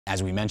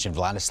As we mentioned,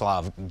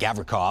 Vladislav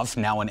Gavrikov,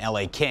 now an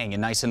LA King,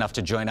 and nice enough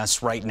to join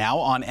us right now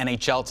on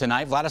NHL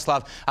Tonight.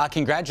 Vladislav,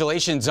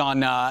 congratulations on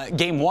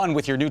Game 1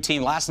 with your new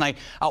team last night.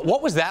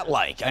 What was that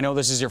like? I know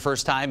this is your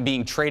first time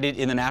being traded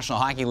in the National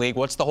Hockey League.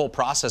 What's the whole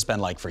process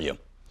been like for you?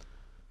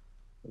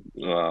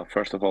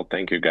 First of all,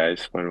 thank you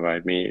guys for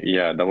inviting me.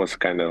 Yeah, that was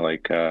kind of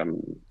like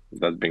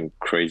that's been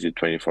crazy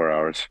 24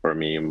 hours for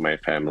me and my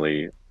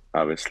family,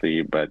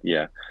 obviously. But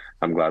yeah,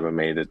 I'm glad we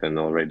made it and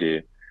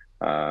already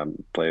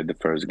played the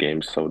first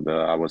game. So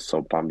I was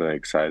so pumped and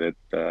excited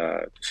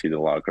to see the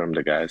locker room,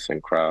 the guys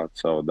and crowd.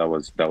 So that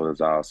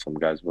was awesome.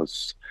 Guys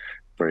was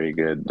very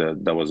good.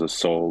 That was a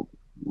so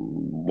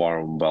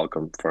warm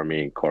welcome for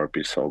me in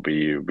Corpy. So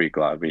we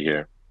glad we're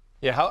here.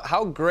 Yeah,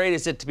 how great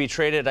is it to be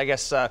traded, I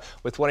guess,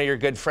 with one of your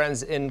good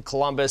friends in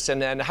Columbus?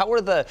 And how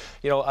were the,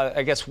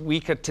 I guess,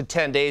 week to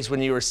 10 days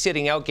when you were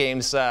sitting out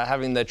games,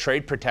 having the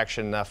trade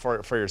protection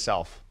for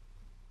yourself?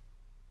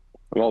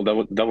 Well,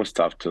 that was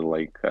tough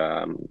to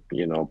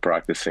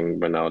practicing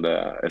when out,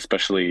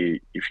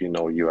 especially if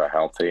you are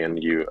healthy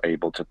and you're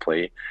able to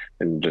play,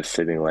 and just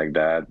sitting like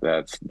that.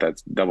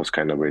 That was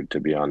kind of weird, to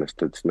be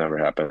honest. It's never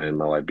happened in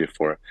my life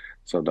before,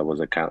 so that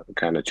was a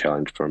kind of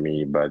challenge for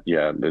me. But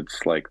yeah,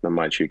 it's like not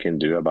much you can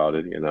do about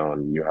it,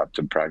 and you have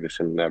to practice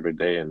it every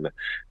day and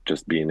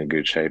just be in a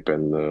good shape,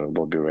 and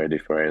we'll be ready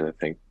for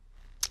anything.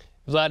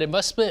 Vlad, it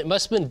must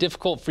have been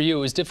difficult for you.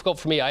 It was difficult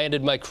for me. I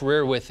ended my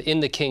career within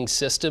the Kings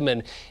system,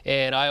 and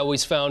I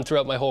always found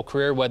throughout my whole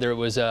career, whether it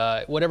was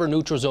whatever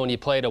neutral zone you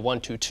played, a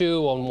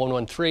 1-2-2, on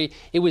 1-1-3,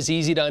 it was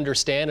easy to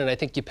understand, and I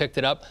think you picked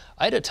it up.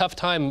 I had a tough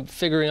time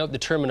figuring out the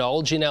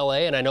terminology in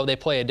LA, and I know they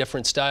play a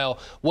different style.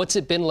 What's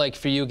it been like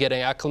for you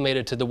getting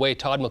acclimated to the way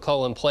Todd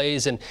McLellan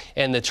plays and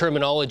the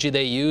terminology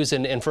they use,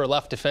 and for a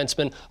left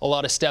defenseman, a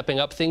lot of stepping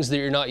up, things that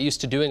you're not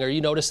used to doing? Are you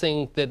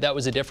noticing that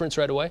was a difference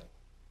right away?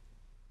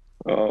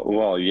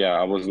 Well, yeah,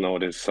 I was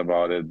noticed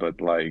about it, but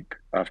like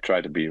I've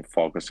tried to be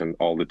focusing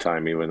all the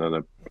time, even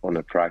on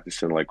a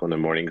practice and like on the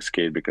morning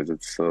skate, because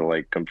it's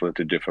like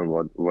completely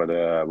different what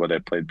I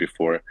played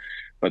before.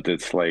 But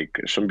it's like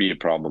it shouldn't be a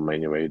problem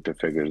anyway to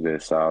figure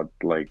this out.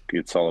 Like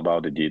it's all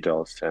about the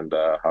details and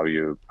how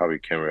you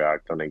can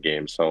react on a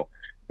game. So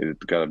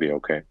it's gotta be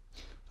okay.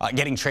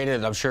 Getting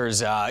traded, I'm sure,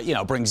 is,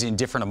 brings in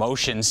different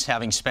emotions,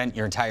 having spent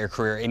your entire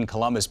career in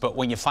Columbus. But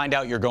when you find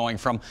out you're going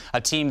from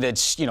a team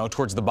that's,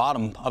 towards the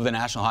bottom of the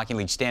National Hockey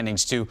League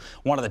standings to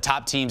one of the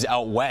top teams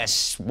out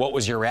west, what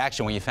was your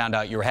reaction when you found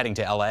out you were heading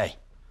to L.A.?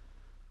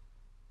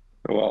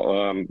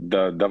 Well,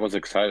 that was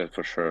excited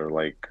for sure.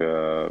 Like,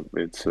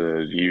 it's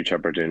a huge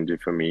opportunity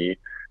for me.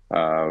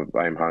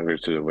 I'm hungry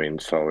to win,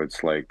 so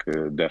it's like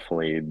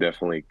definitely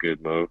a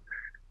good move.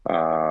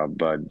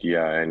 But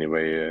yeah,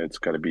 anyway, it's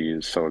got to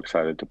be so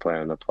excited to play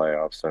in the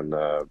playoffs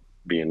and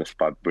be in the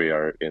spot we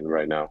are in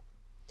right now.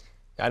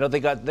 I know they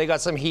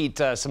got some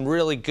heat, some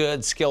really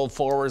good, skilled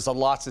forwards and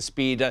lots of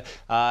speed.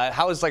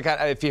 How is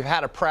if you've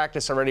had a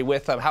practice already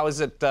with them? How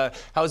has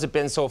it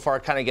been so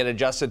far? Kind of get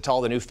adjusted to all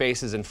the new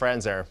faces and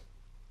friends there.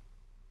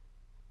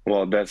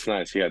 Well, that's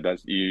nice. Yeah,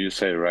 that's you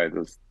say it right.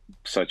 It's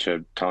such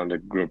a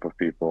talented group of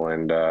people,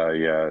 and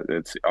yeah,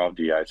 it's off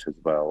the ice as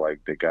well. Like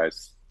the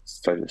guys.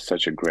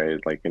 Such a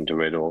great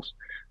individuals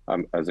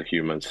as a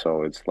human,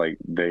 so it's like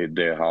they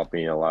help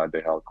me a lot.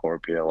 They help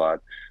Corpy a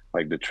lot,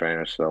 like the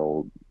trainer.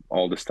 So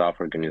all the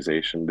staff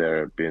organization,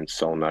 they're being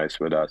so nice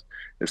with us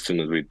as soon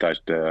as we touch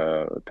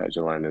the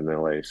line in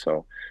LA.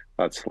 So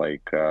that's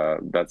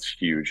that's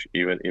huge.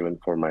 Even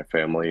for my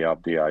family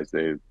up the ice,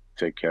 they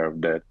take care of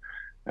that,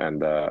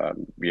 and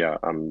yeah,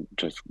 I'm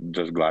just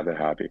glad and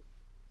happy.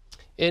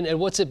 And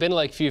what's it been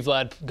like for you,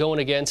 Vlad, going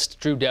against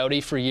Drew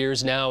Doughty for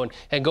years now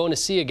and going to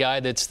see a guy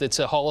that's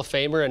a Hall of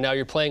Famer, and now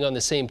you're playing on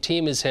the same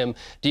team as him?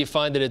 Do you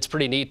find that it's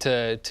pretty neat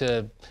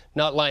to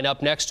not line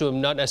up next to him,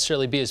 not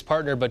necessarily be his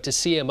partner, but to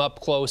see him up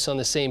close on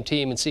the same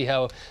team and see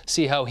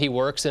how he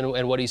works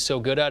and what he's so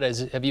good at?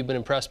 Have you been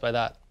impressed by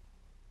that?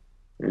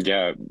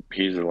 Yeah,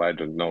 he's a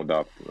legend, no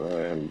doubt.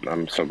 And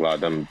I'm so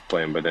glad I'm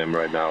playing with him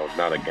right now,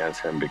 not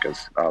against him,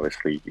 because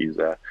obviously he's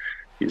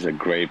a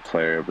great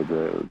player with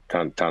a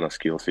ton of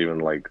skills, even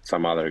like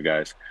some other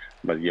guys.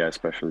 But yeah,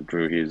 especially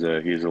Drew, he's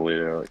a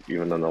leader,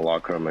 even in the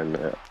locker room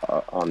and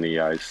on the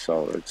ice.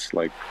 So it's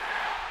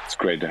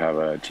great to have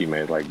a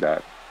teammate like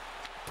that.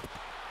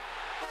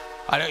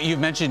 I know you've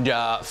mentioned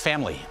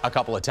family a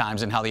couple of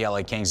times and how the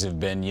LA Kings have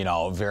been,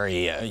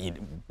 very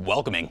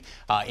welcoming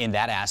in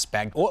that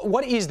aspect.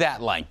 What is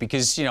that like?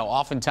 Because,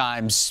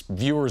 oftentimes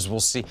viewers will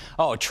see,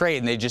 a trade,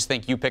 and they just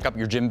think you pick up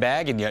your gym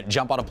bag and you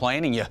jump on a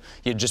plane and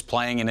you're just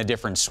playing in a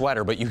different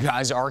sweater. But you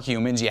guys are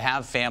humans. You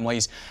have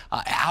families.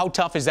 How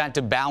tough is that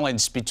to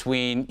balance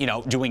between,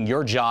 doing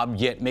your job,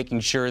 yet making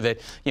sure that,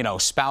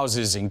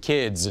 spouses and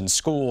kids and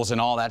schools and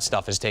all that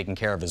stuff is taken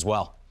care of as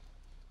well?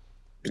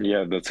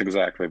 Yeah, that's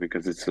exactly,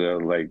 because it's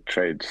like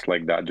trades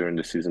like that during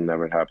the season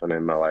never happened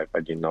in my life. I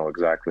didn't know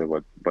exactly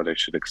what I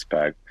should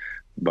expect,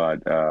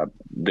 but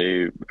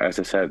they, as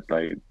I said,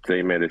 like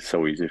they made it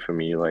so easy for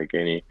me. Like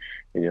any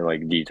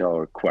like detail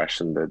or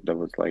question that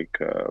was like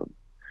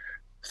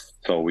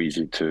so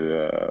easy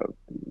to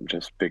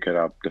just pick it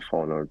up the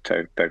phone or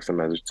text a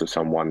message to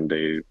someone.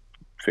 They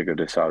figure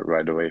this out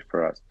right away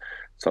for us.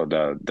 So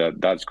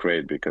that's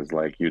great, because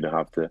like you don't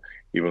have to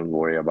even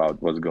worry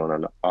about what's going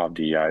on off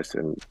the ice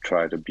and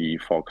try to be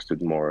focused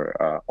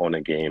more on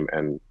a game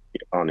and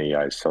on the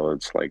ice. So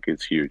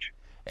it's huge.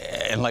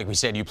 And like we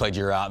said, you played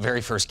your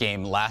very first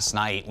game last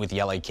night with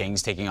the LA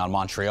Kings taking on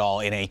Montreal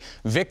in a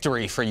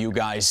victory for you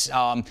guys.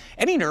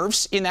 Any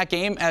nerves in that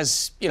game?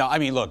 As you know, I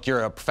mean, look,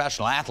 you're a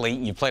professional athlete.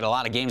 You played a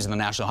lot of games in the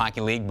National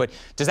Hockey League, but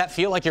does that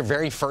feel like your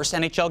very first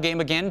NHL game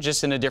again,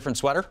 just in a different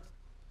sweater?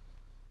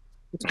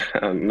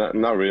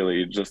 Not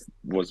really. It just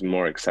was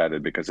more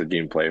excited because I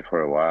didn't play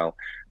for a while.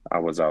 I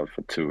was out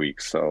for 2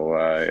 weeks, so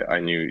I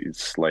knew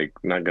it's like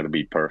not going to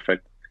be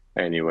perfect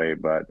anyway,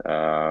 but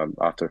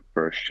after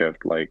first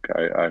shift, like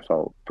I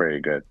felt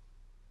pretty good.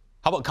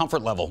 How about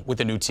comfort level with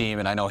the new team?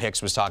 And I know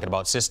Hicks was talking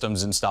about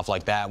systems and stuff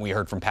like that. And we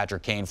heard from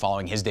Patrick Kane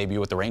following his debut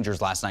with the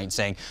Rangers last night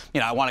saying, you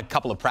know, I want a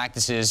couple of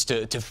practices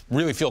to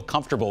really feel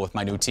comfortable with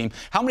my new team.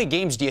 How many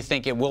games do you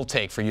think it will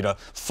take for you to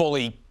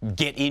fully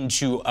get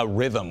into a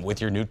rhythm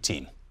with your new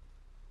team?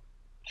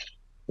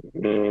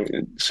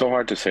 It's so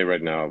hard to say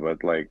right now,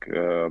 but like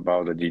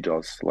about the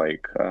details,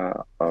 like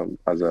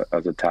as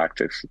a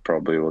tactics, it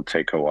probably will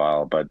take a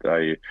while. But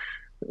I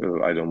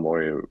don't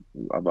worry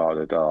about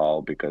it at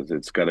all, because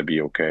it's got to be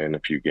okay in a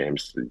few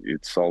games.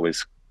 It's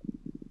always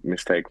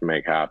mistake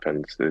make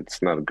happen.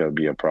 It's not going to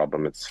be a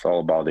problem. It's all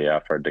about the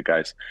effort. The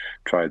guys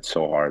tried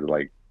so hard.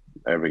 Like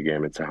every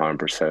game, it's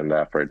 100%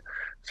 effort.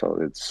 So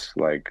it's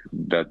like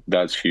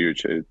that's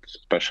huge.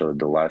 Especially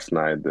the last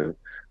night, the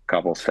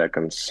couple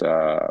seconds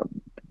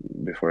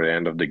before the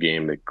end of the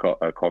game, the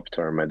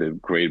Kopitar made a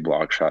great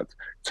block shot.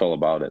 It's all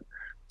about it.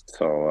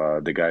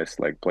 So the guys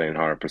like playing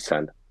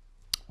 100%.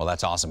 Well,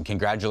 that's awesome.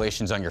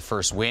 Congratulations on your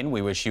first win.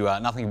 We wish you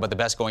nothing but the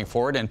best going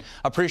forward, and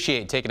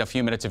appreciate taking a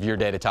few minutes of your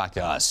day to talk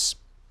to us.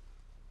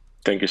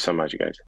 Thank you so much, guys.